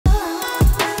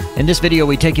In this video,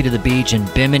 we take you to the beach in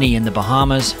Bimini in the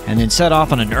Bahamas and then set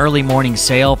off on an early morning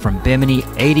sail from Bimini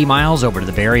 80 miles over to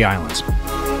the Berry Islands.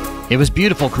 It was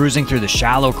beautiful cruising through the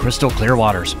shallow, crystal clear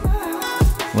waters.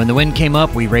 When the wind came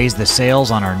up, we raised the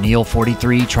sails on our Neel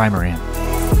 43 Trimaran.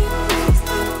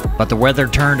 But the weather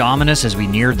turned ominous as we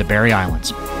neared the Berry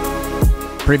Islands.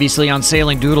 Previously on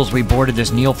Sailing Doodles, we boarded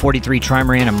this Neel 43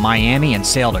 Trimaran in Miami and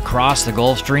sailed across the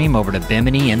Gulfstream over to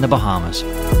Bimini in the Bahamas.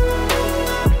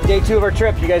 Day 2 of our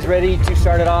trip. You guys ready to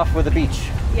start it off with the beach?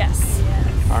 Yes.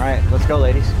 All right, let's go,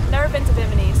 ladies. Never been to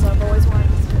Bimini, so I've always wanted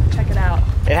to check it out.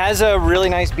 It has a really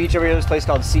nice beach over here. This place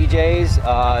called CJ's.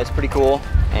 It's pretty cool.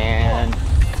 And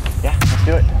yeah, let's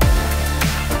do it.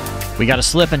 We got a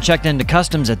slip and checked into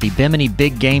customs at the Bimini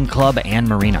Big Game Club and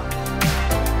Marina.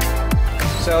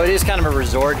 So it is kind of a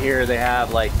resort here. They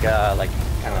have like kind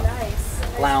of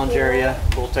nice lounge area,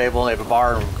 pool table. They have a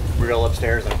bar and grill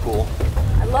upstairs and a pool.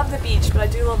 I love the beach, but I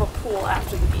do love a pool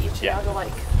after the beach. Yeah. You know, to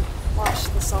like wash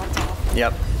the salt off.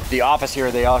 Yep. The office here,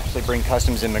 they actually bring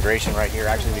customs immigration right here.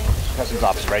 Actually, the customs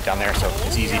office is right down there, so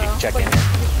it's easy to check in here.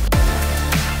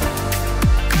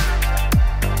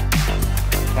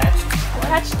 I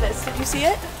catched this. Did you see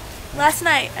it? Last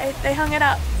night, they hung it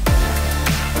up.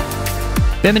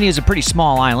 Bimini is a pretty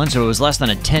small island, so it was less than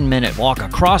a 10-minute walk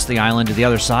across the island to the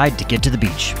other side to get to the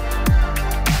beach.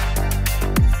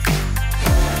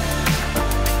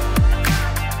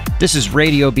 This is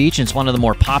Radio Beach, and it's one of the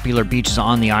more popular beaches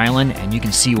on the island, and you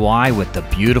can see why with the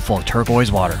beautiful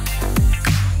turquoise water.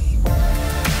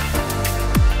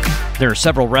 There are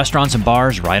several restaurants and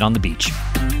bars right on the beach. Yeah,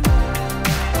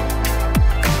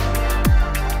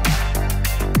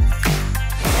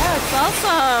 it's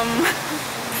awesome.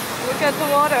 Look at the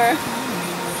water.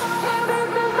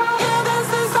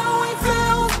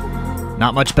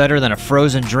 Not much better than a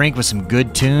frozen drink with some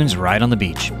good tunes right on the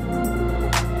beach.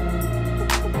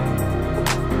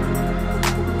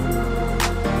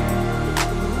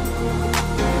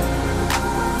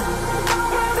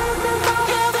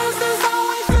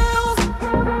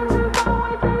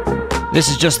 This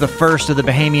is just the first of the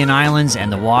Bahamian Islands,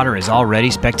 and the water is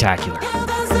already spectacular.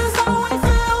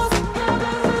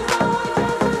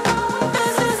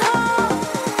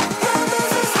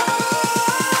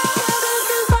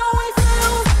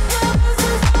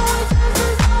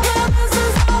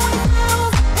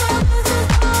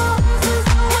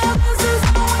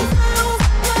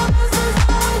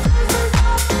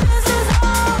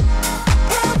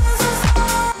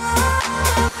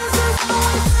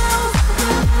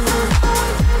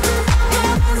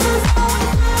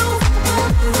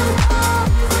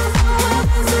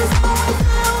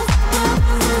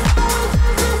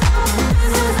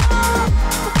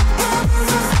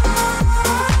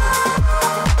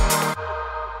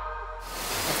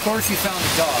 Of course you found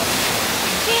a dog.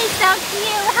 She's so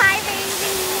cute. Hi,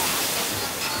 baby.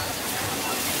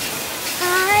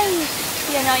 Hi.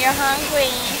 You know you're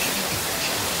hungry.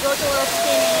 You look a little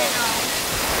skinny and all.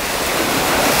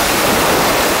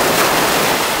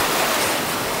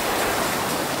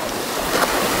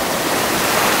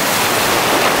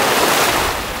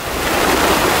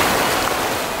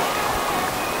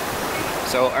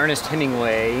 So Ernest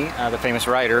Hemingway, the famous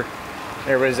writer,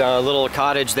 there was a little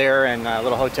cottage there and a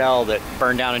little hotel that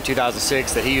burned down in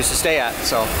 2006 that he used to stay at.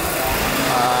 So, a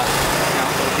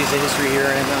little piece of history here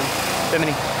in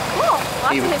Bimini. Cool.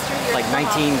 Lots of history here. Like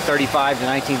 1935 to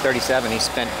 1937, he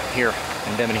spent here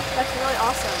in Bimini. That's really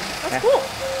awesome. That's cool.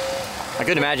 I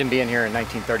couldn't imagine being here in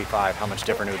 1935, how much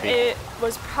different it would be. It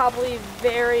was probably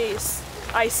very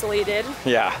isolated.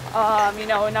 Yeah. You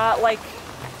know, not like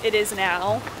it is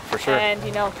now. For sure. And,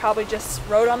 you know, probably just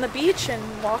rode on the beach and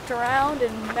walked around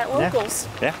and met locals.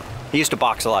 Yeah. He used to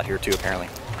box a lot here too, apparently.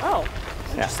 Oh,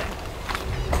 interesting.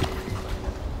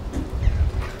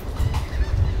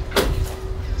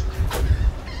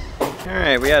 All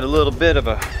right, we had a little bit of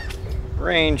a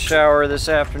rain shower this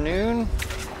afternoon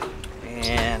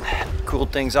and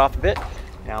cooled things off a bit.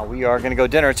 Now we are gonna go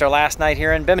dinner. It's our last night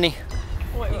here in Bimini.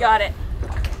 You got it.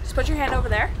 Just put your hand over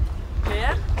there.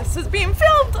 Yeah, this is being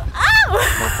filmed. Oh!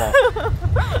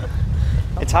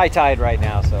 It's high tide right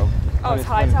now, so. Oh, it's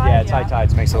high tide? Yeah, it's high tide,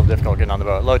 so it makes it a little difficult getting on the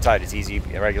boat. Low tide is easy,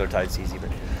 regular tide is easy.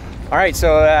 But all right,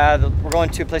 so we're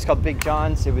going to a place called Big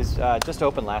John's. It was just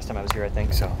open last time I was here, I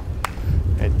think, so.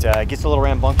 It gets a little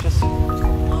rambunctious.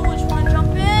 Oh, I just want to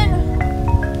jump in.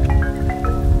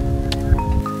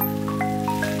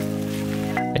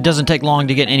 It doesn't take long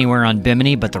to get anywhere on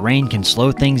Bimini, but the rain can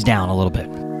slow things down a little bit.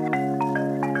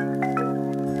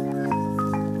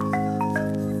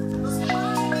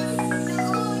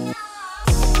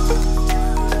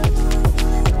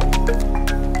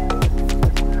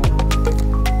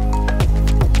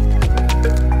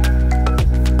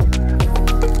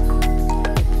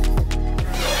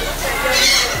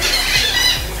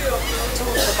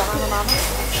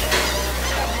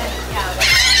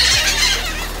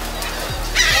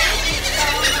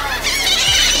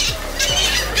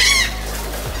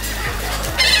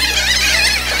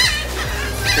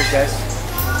 guys.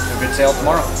 A good sail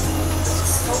tomorrow.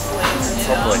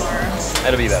 Hopefully.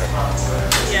 That'll be better.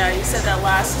 Yeah, you said that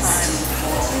last time.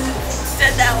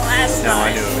 No,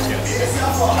 I knew it was going to be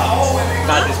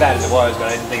not as bad as it was, but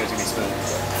I didn't think it was going to be smooth.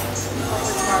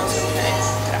 Hopefully tomorrow's okay.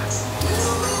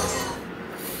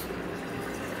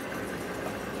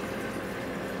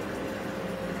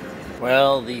 Yeah.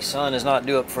 Well, the sun is not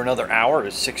due up for another hour.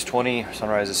 It's 6:20.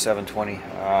 Sunrise is 7:20.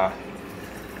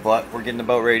 But we're getting the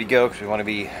boat ready to go because we want to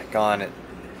be gone as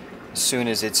soon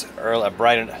as it's early,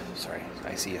 bright. Sorry,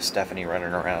 I see a Stephanie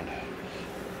running around.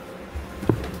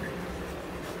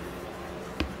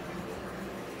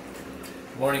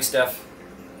 Morning, Steph.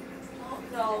 Oh,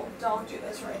 no, don't do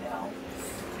this right now.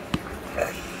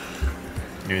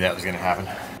 Knew that was going to happen.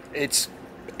 It's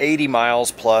 80 miles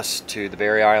plus to the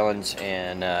Berry Islands,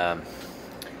 and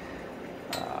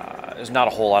there's not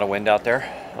a whole lot of wind out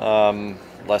there.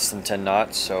 Less than 10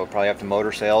 knots, so probably have to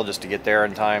motor sail just to get there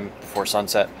in time before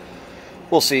sunset.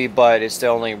 We'll see, but it's the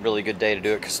only really good day to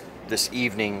do it because this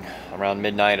evening around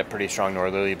midnight a pretty strong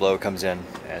northerly blow comes in,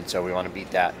 and so we want to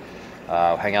beat that.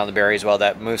 Hang out in the Berries while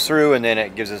that moves through, and then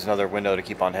it gives us another window to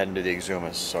keep on heading to the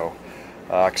Exumas. So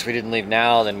because we didn't leave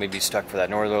now, then we'd be stuck for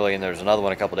that northerly, and there's another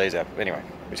one a couple days after. Anyway,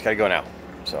 we just gotta go now,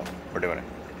 so we're doing it.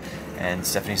 And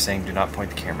Stephanie's saying do not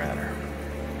point the camera at her.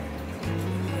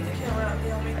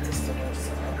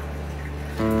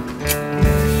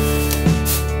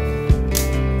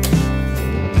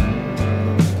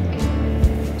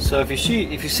 So if you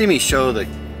see me show the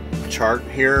chart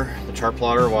here, the chart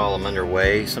plotter while I'm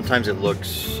underway, sometimes it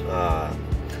looks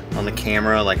on the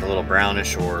camera like a little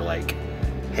brownish or like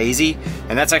hazy,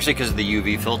 and that's actually because of the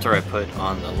UV filter I put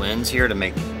on the lens here to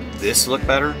make this look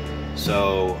better.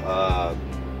 So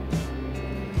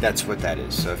that's what that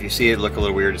is. So if you see it look a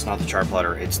little weird, it's not the chart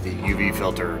plotter, it's the UV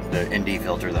filter, the ND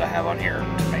filter that I have on here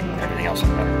to make everything else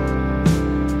look better.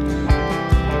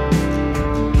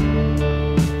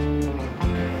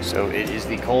 So it is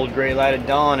the cold gray light of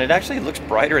dawn. It actually looks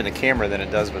brighter in the camera than it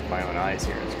does with my own eyes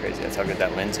here. It's crazy, that's how good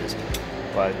that lens is.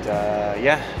 But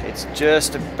yeah, it's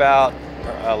just about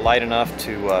light enough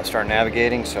to start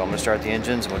navigating, so I'm gonna start the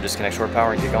engines and we'll disconnect shore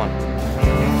power and get going.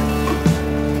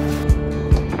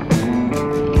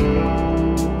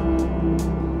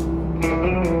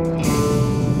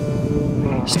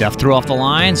 Steph threw off the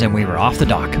lines and we were off the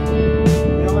dock.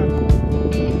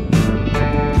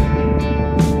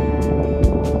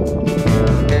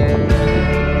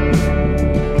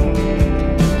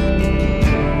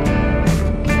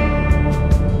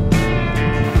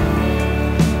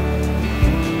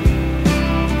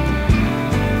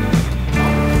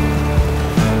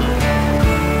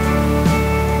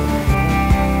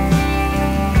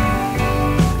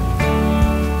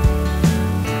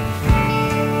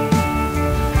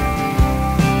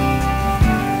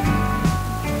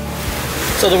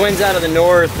 So the wind's out of the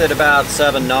north at about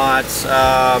 7 knots.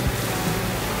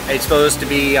 It's supposed to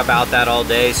be about that all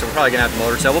day, so we're probably gonna have to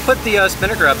motor sail. We'll put the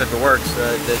spinnaker up if it works,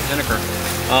 the spinnaker,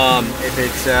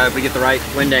 if we get the right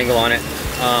wind angle on it.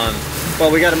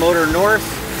 Well, we got a motor north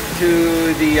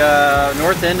to the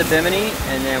north end of Bimini,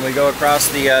 and then we go across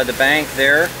the bank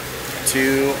there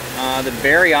to the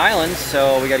Berry Islands.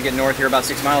 So we got to get north here about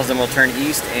 6 miles, then we'll turn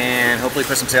east and hopefully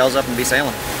put some sails up and be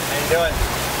sailing. How you doing?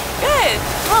 Good.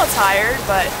 A little tired,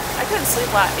 but I couldn't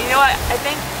sleep last. You know what? I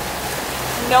think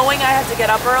knowing I have to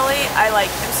get up early, I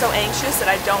am so anxious that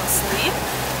I don't sleep.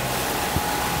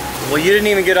 Well, you didn't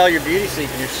even get all your beauty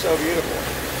sleep, and you're so beautiful.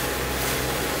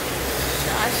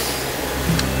 Gosh.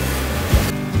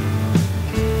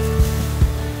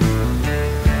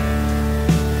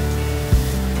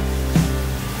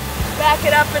 Back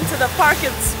it up into the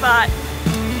parking spot.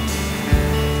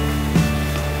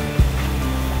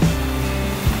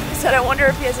 Said, I wonder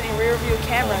if he has any rear view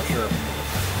cameras. Oh, sure.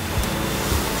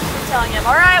 I'm telling him,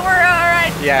 all right, we're all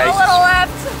right. Yeah, go a little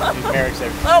left. Merrick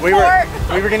said, we were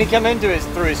going to come into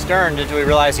through his stern until we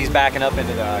realized he's backing up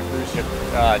into the cruise ship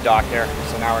dock there.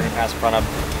 So now we're going to pass in front of him.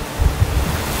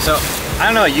 So I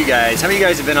don't know you guys. How many of you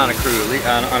guys have been on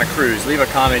a cruise? Leave a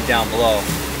comment down below.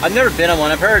 I've never been on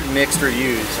one. I've heard mixed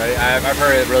reviews. I've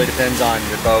heard it really depends on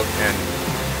your boat and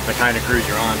the kind of cruise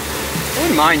you're on. I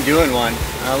wouldn't mind doing one.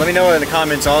 Let me know in the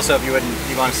comments also if you want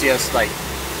to see us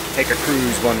take a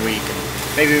cruise one week, and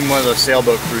maybe even one of those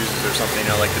sailboat cruises or something,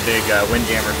 like the big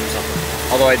windjammers or something.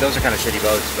 Although those are kind of shitty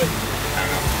boats, but I don't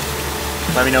know.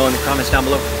 Let me know in the comments down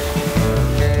below.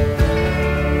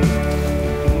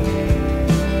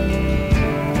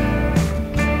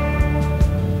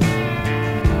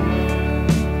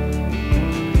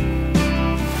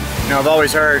 Now I've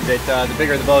always heard that the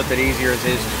bigger the boat, the easier it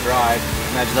is to drive.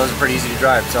 Imagine those are pretty easy to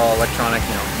drive. It's all electronic,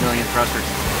 million thrusters.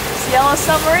 It's a yellow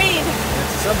submarine.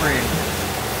 It's a submarine.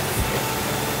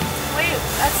 Wait,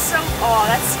 that's so... Oh,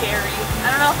 that's scary. I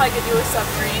don't know if I could do a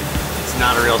submarine. It's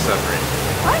not a real submarine.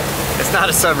 What? It's not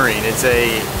a submarine. It's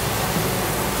a...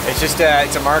 It's just a...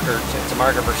 It's a marker. It's a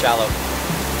marker for shallow.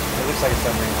 It looks like a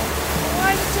submarine.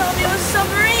 Why did you tell me it was a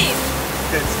submarine?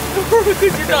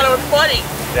 Because you thought it was funny.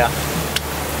 Yeah.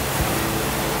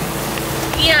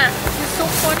 Yeah, you're so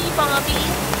funny, Bobby.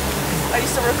 Are you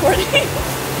still recording?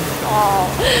 Oh.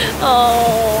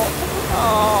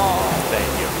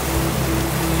 Thank you.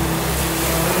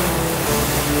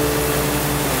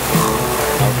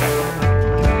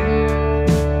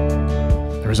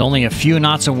 Okay. There was only a few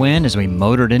knots of wind as we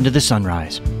motored into the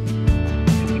sunrise.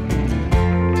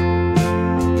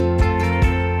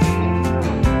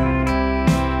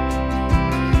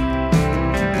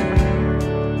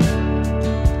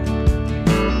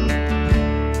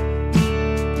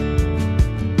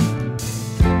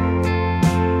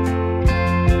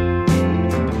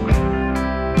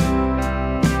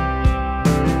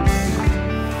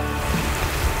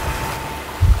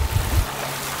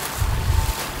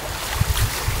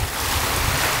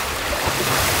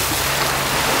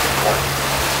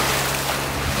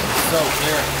 So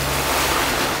clear.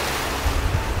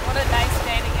 What a nice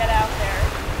day to get out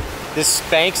there. This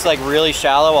bank's like really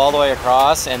shallow all the way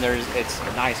across, and it's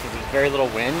nice because there's very little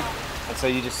wind, and so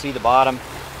you just see the bottom.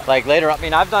 Like later, I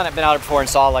mean, I've been out before and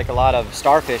saw like a lot of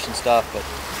starfish and stuff, but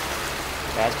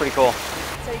yeah, it's pretty cool.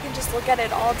 So you can just look at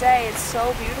it all day. It's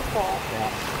so beautiful.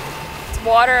 Yeah. It's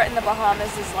water in the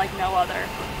Bahamas is like no other.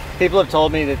 People have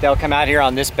told me that they'll come out here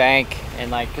on this bank and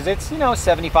like, because it's, you know,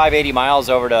 75, 80 miles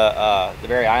over to the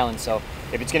very island. So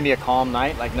if it's going to be a calm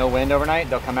night, like no wind overnight,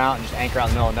 they'll come out and just anchor out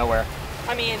in the middle of nowhere.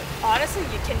 I mean, honestly,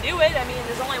 you can do it. I mean,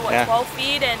 there's only, what, Yeah. 12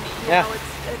 feet and, you Yeah. know,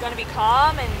 it's going to be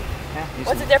calm. And Yeah,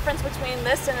 what's the difference between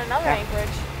this and another Yeah. anchorage?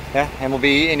 Yeah, and we'll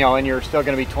be, you know, and you're still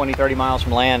going to be 20, 30 miles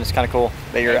from land. It's kind of cool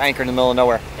that you're anchored in the middle of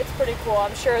nowhere. It's pretty cool.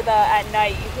 I'm sure that at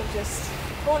night you can just,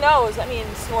 who knows? I mean,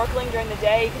 snorkeling during the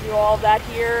day, you can do all of that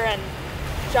here and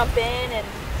jump in, and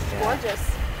it's gorgeous.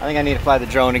 I think I need to fly the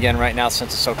drone again right now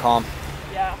since it's so calm.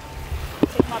 Yeah.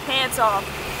 Take my pants off.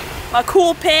 My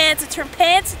cool pants. I turn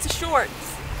pants into shorts.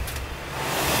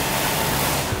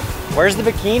 Where's the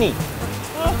bikini?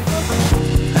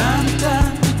 I'm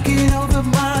done looking over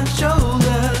my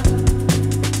shoulder.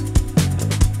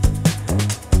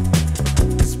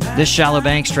 This shallow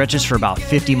bank stretches for about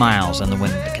 50 miles, and when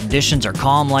the conditions are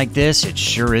calm like this, it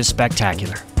sure is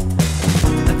spectacular. I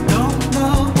don't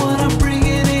know what I'm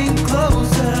bringing in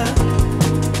closer.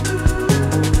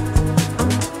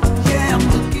 Yeah, I'm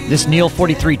looking. This Neel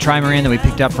 43 Trimaran that we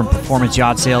picked up from Performance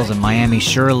Yacht Sales in Miami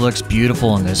sure looks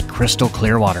beautiful in this crystal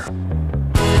clear water.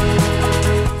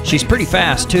 She's pretty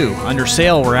fast too. Under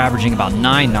sail we're averaging about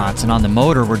 9 knots, and on the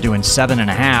motor we're doing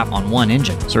 7.5 on one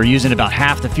engine. So we're using about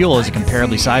half the fuel as a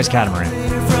comparably sized catamaran.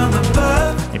 From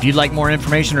above. If you'd like more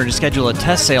information or to schedule a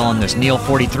test sail on this Neel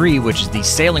 43, which is the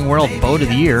Sailing World Boat of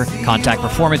the Year, contact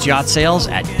Performance Yacht Sales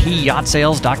at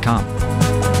pyachtSales.com.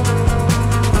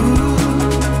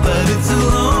 But it's a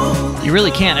lonely, You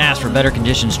really can't ask for better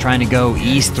conditions trying to go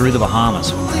east through the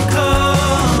Bahamas.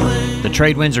 calling. The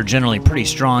trade winds are generally pretty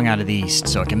strong out of the east,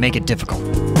 so it can make it difficult.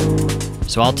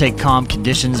 So I'll take calm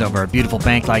conditions over a beautiful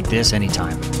bank like this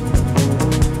anytime.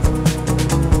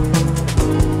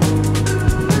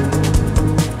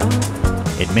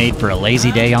 It made for a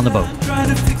lazy day on the boat. Trying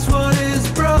to fix what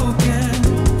is broken.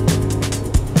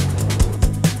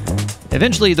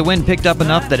 Eventually, the wind picked up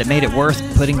enough that it made it worth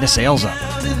putting the sails up.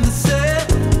 Out in the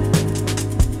set.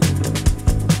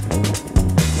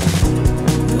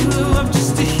 Ooh, I'm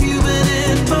just a human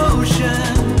in motion.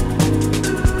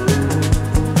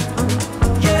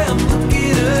 Yeah, I'm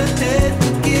looking ahead,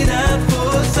 looking out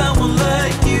for someone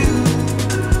like you.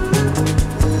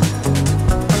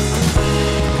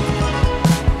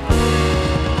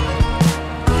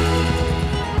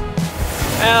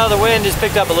 Well, the wind has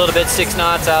picked up a little bit, 6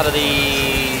 knots out of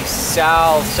the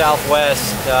southwest.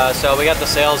 So we got the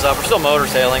sails up. We're still motor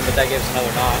sailing, but that gives us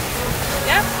another knot.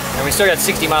 Yeah, And we still got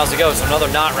 60 miles to go, so another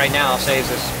knot right now saves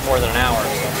us more than an hour. So.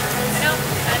 I know.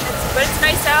 But it's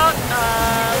nice out.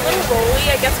 A little rolly.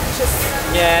 I guess it's just.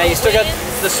 Yeah, you still got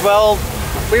winds the swell.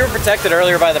 We were protected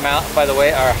earlier by the mountain, by the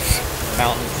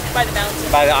mountain.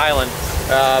 by the island.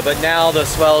 But now the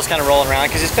swell is kind of rolling around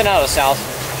because it's been out of the south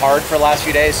hard for the last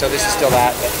few days, so this is still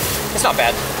that, but it's not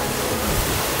bad.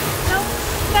 No,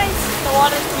 it's nice. The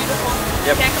water's beautiful.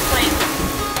 Yep. Can't complain.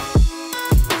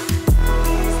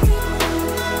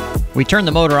 We turned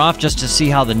the motor off just to see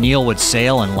how the Neel would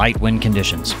sail in light wind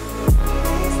conditions.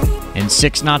 In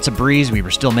 6 knots of breeze, we were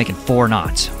still making 4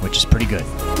 knots, which is pretty good.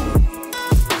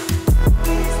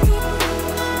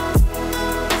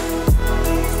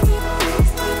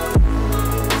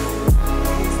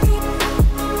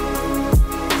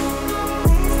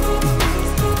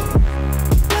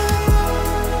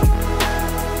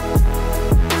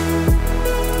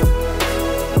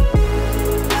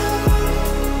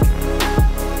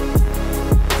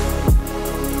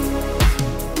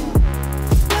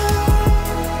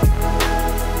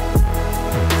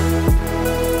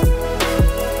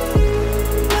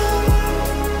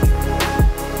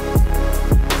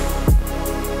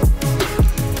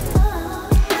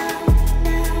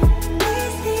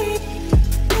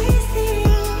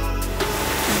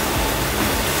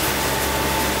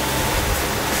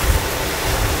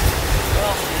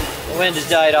 wind has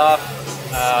died off,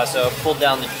 so pulled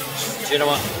down the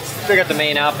Genoa. Figured out the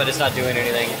main out, but it's not doing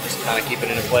anything, just kind of keeping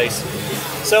it in place.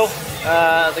 So,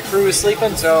 the crew is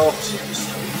sleeping, so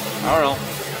I don't know.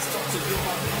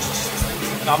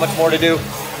 Not much more to do.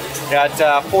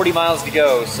 Got 40 miles to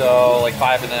go, so like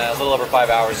a little over 5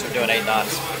 hours, so we're doing 8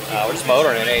 knots. We're just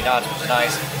motoring at 8 knots, which is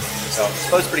nice. So it's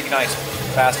supposed to be pretty nice,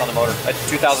 fast on the motor at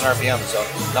 2,000 RPM, so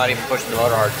not even pushing the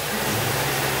motor hard.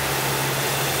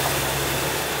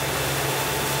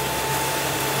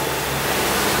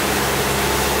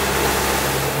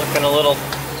 Looking a little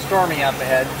stormy up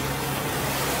ahead.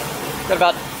 Got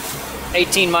about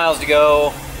 18 miles to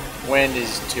go. Wind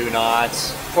is 2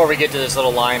 knots. Before we get to this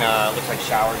little line, it looks like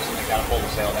showers, and I gotta pull the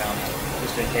sail down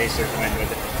just in case there's wind with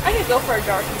it. I could go for a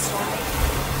dark and stormy.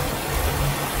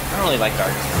 I don't really like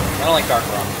dark. I don't like dark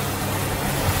rum.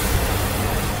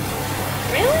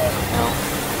 Really? No.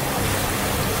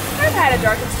 I've had a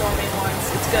dark and stormy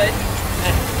once. It's good.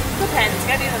 Depends.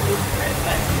 Gotta be in the mood for it,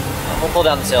 but. We'll pull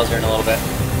down the sails here in a little bit.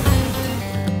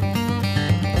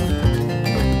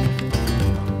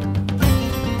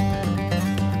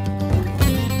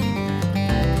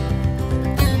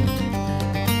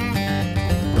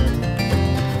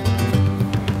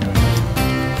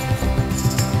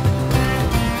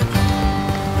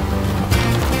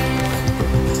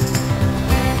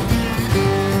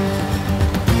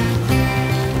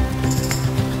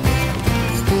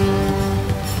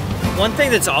 One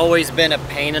thing that's always been a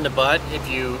pain in the butt if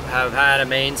you have had a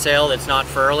mainsail that's not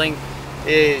furling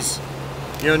is,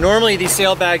 you know, normally these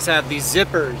sail bags have these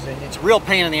zippers and it's a real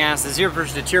pain in the ass. The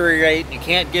zippers deteriorate and you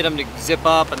can't get them to zip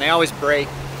up and they always break.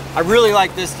 I really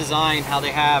like this design, how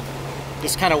they have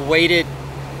this kind of weighted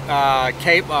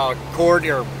cord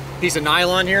or piece of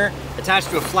nylon here attached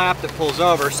to a flap that pulls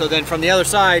over. So then from the other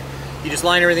side, you just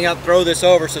line everything up, throw this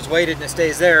over so it's weighted and it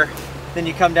stays there. Then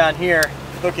you come down here,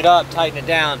 hook it up, tighten it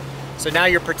down. So now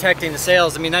you're protecting the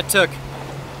sails. I mean, that took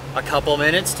a couple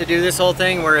minutes to do this whole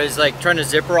thing, whereas like trying to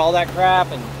zipper all that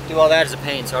crap and do all that is a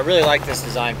pain. So I really like this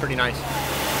design, pretty nice.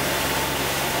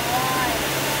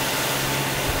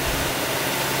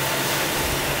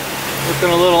 Looking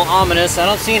a little ominous. I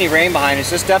don't see any rain behind us.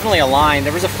 There's definitely a line.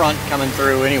 There was a front coming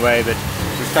through anyway, but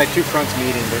there's like 2 fronts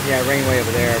meeting, but yeah, rain way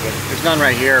over there, but there's none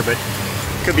right here, but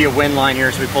it could be a wind line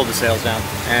here, so we pulled the sails down.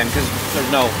 And because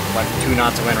there's no, like 2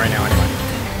 knots of wind right now anyway.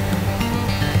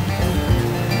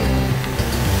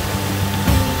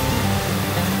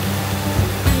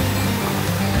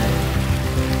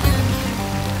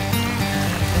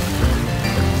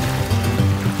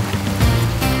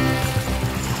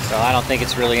 So I don't think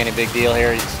it's really any big deal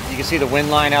here. You can see the wind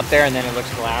line up there and then it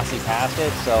looks glassy past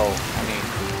it. So, I mean,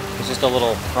 it's just a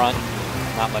little front,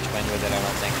 not much wind with it, I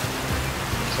don't think.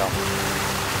 So.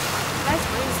 Nice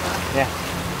breeze though. Yeah.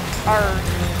 Arr!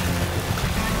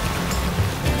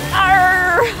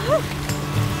 Arr!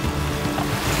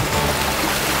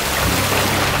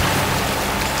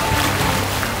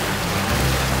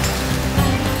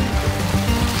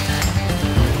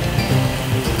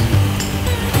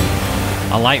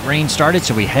 A light rain started,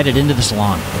 so we headed into the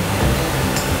salon.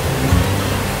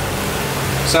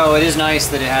 So it is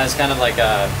nice that it has kind of like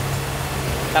a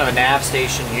nav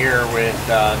station here with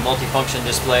multifunction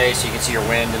display, so you can see your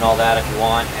wind and all that if you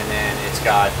want. And then it's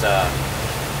got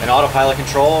an autopilot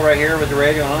control right here with the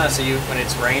radio and all that. So when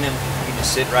it's raining, you can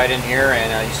just sit right in here,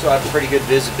 and you still have pretty good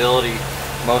visibility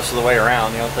most of the way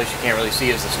around. The only place you can't really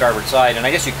see is the starboard side, and I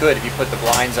guess you could if you put the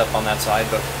blinds up on that side,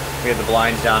 but we have the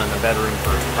blinds down in the bedroom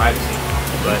for privacy.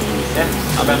 But yeah,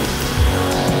 not bad.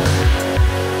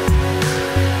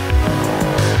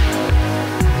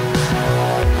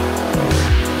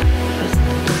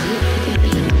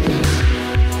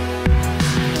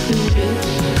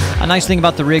 A nice thing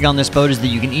about the rig on this boat is that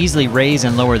you can easily raise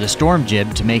and lower the storm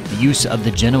jib to make the use of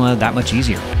the Genoa that much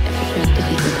easier.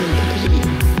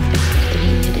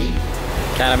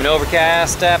 Kind of an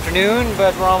overcast afternoon,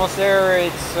 but we're almost there.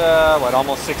 It's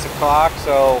almost 6 o'clock,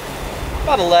 so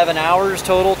about 11 hours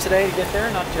total today to get there.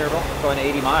 Not terrible. Going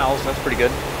 80 miles, that's pretty good.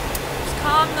 It's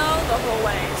calm though the whole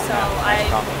way, so yeah, I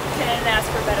can't ask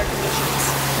for better conditions.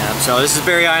 Yeah, so this is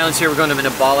Berry Islands here. We're going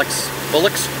to Bullocks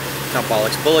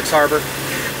Harbour.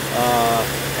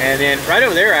 And then right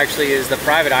over there actually is the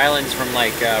private islands from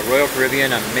like Royal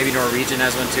Caribbean, maybe Norwegian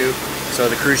has one too. So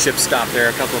the cruise ships stopped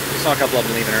there. Saw a couple of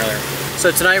them leaving earlier. So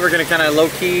tonight we're going to kind of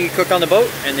low-key cook on the boat,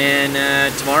 and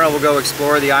then tomorrow we'll go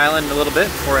explore the island a little bit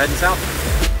before heading south.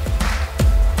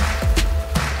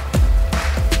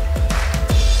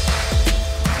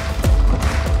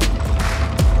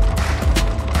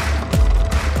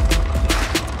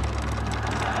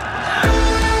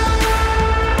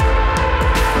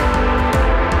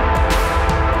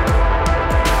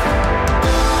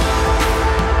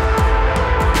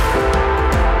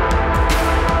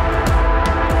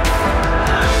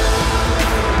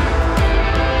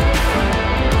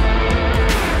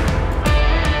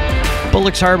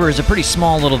 Bullocks Harbour is a pretty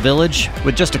small little village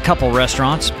with just a couple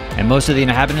restaurants, and most of the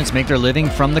inhabitants make their living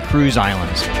from the cruise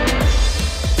islands.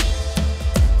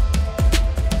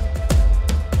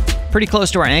 Pretty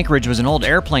close to our anchorage was an old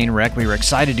airplane wreck. We were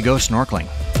excited to go snorkeling.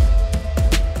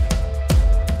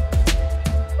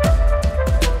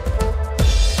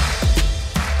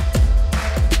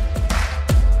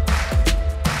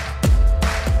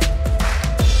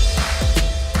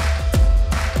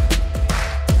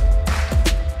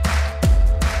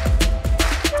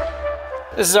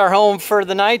 This is our home for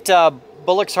the night,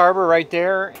 Bullocks Harbour right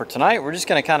there. For tonight, we're just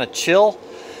gonna kind of chill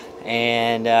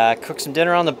and cook some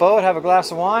dinner on the boat, have a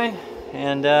glass of wine,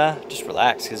 and just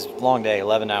relax, because long day,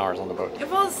 11 hours on the boat. It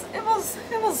was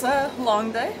a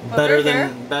long day. But Better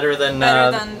than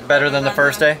the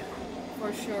first day?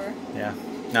 For sure. Yeah,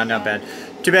 not bad.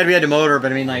 Too bad we had to motor,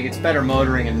 but I mean, like, it's better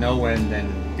motoring in no wind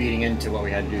than beating into what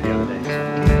we had to do the other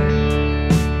day.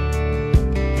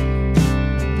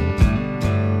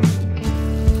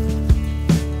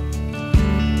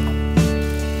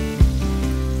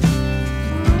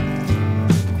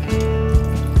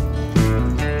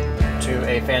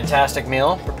 Fantastic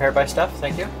meal prepared by Steph.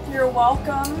 Thank you. You're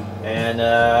welcome.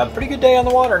 And pretty good day on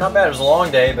the water. Not bad. It was a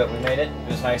long day, but we made it. It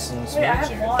was nice and smooth. Wait, I have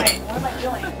wine. What am I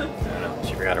doing? I don't know.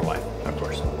 She forgot her wine, of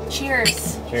course.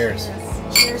 Cheers. Cheers.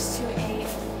 Cheers to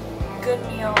a good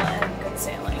meal and good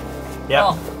sailing.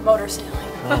 Yeah. Well, motor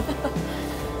sailing.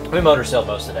 We motor sailed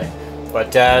most of the day.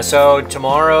 But so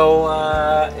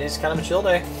tomorrow is kind of a chill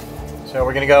day. So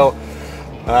we're gonna go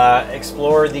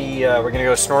explore the, we're gonna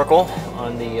go snorkel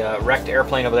on the wrecked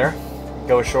airplane over there,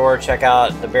 go ashore, check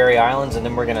out the Berry Islands, and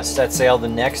then we're gonna set sail the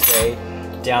next day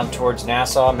down towards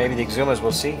Nassau, maybe the Exumas,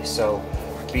 we'll see. So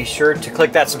be sure to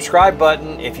click that subscribe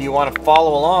button if you want to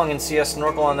follow along and see us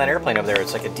snorkel on that airplane over there.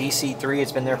 It's like a DC-3,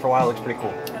 it's been there for a while, it looks pretty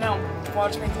cool. I know,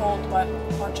 water's been cold, but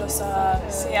watch us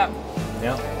see out.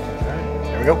 Yeah, all right,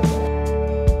 there we go.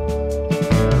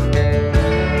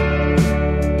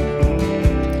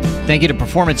 Thank you to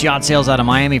Performance Yacht Sales out of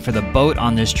Miami for the boat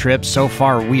on this trip. So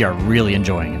far, we are really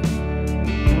enjoying it.